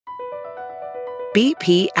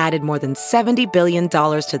BP added more than $70 billion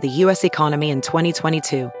to the U.S. economy in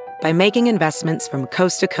 2022 by making investments from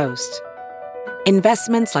coast to coast.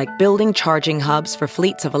 Investments like building charging hubs for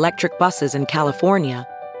fleets of electric buses in California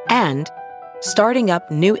and starting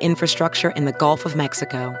up new infrastructure in the Gulf of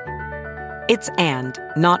Mexico. It's and,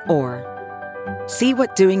 not or. See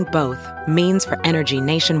what doing both means for energy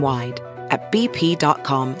nationwide at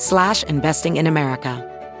bp.com/investing in America.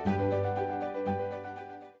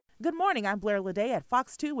 Good morning, I'm Blair Leday at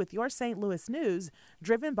Fox 2 with your St. Louis news,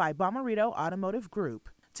 driven by Bomarito Automotive Group.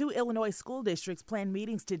 2 Illinois school districts plan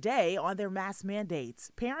meetings today on their mask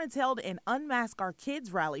mandates. Parents held an Unmask Our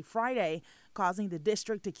Kids rally Friday, causing the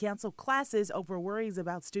district to cancel classes over worries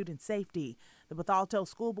about student safety. The Bethalto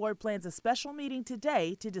School Board plans a special meeting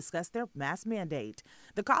today to discuss their mask mandate.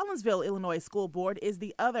 The Collinsville, Illinois School Board is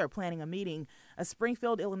the other planning a meeting. A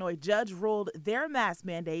Springfield, Illinois judge ruled their mask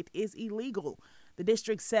mandate is illegal. The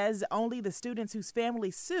district says only the students whose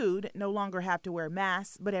families sued no longer have to wear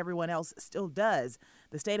masks, but everyone else still does.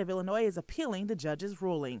 The state of Illinois is appealing the judge's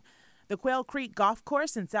ruling. The Quail Creek Golf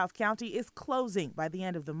Course in South County is closing by the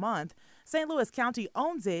end of the month. St. Louis County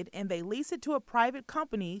owns it, and they lease it to a private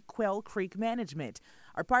company, Quail Creek Management.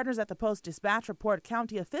 Our partners at the Post-Dispatch report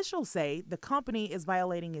county officials say the company is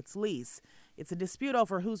violating its lease. It's a dispute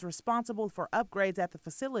over who's responsible for upgrades at the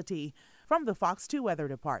facility. From the Fox 2 Weather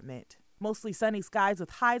Department. Mostly sunny skies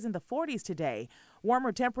with highs in the 40s today.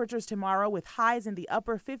 Warmer temperatures tomorrow with highs in the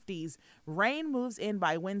upper 50s. Rain moves in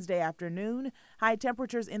by Wednesday afternoon. High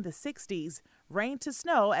temperatures in the 60s. Rain to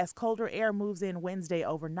snow as colder air moves in Wednesday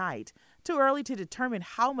overnight. Too early to determine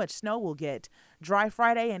how much snow we'll get. Dry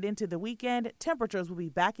Friday and into the weekend. Temperatures will be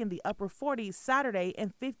back in the upper 40s Saturday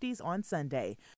and 50s on Sunday.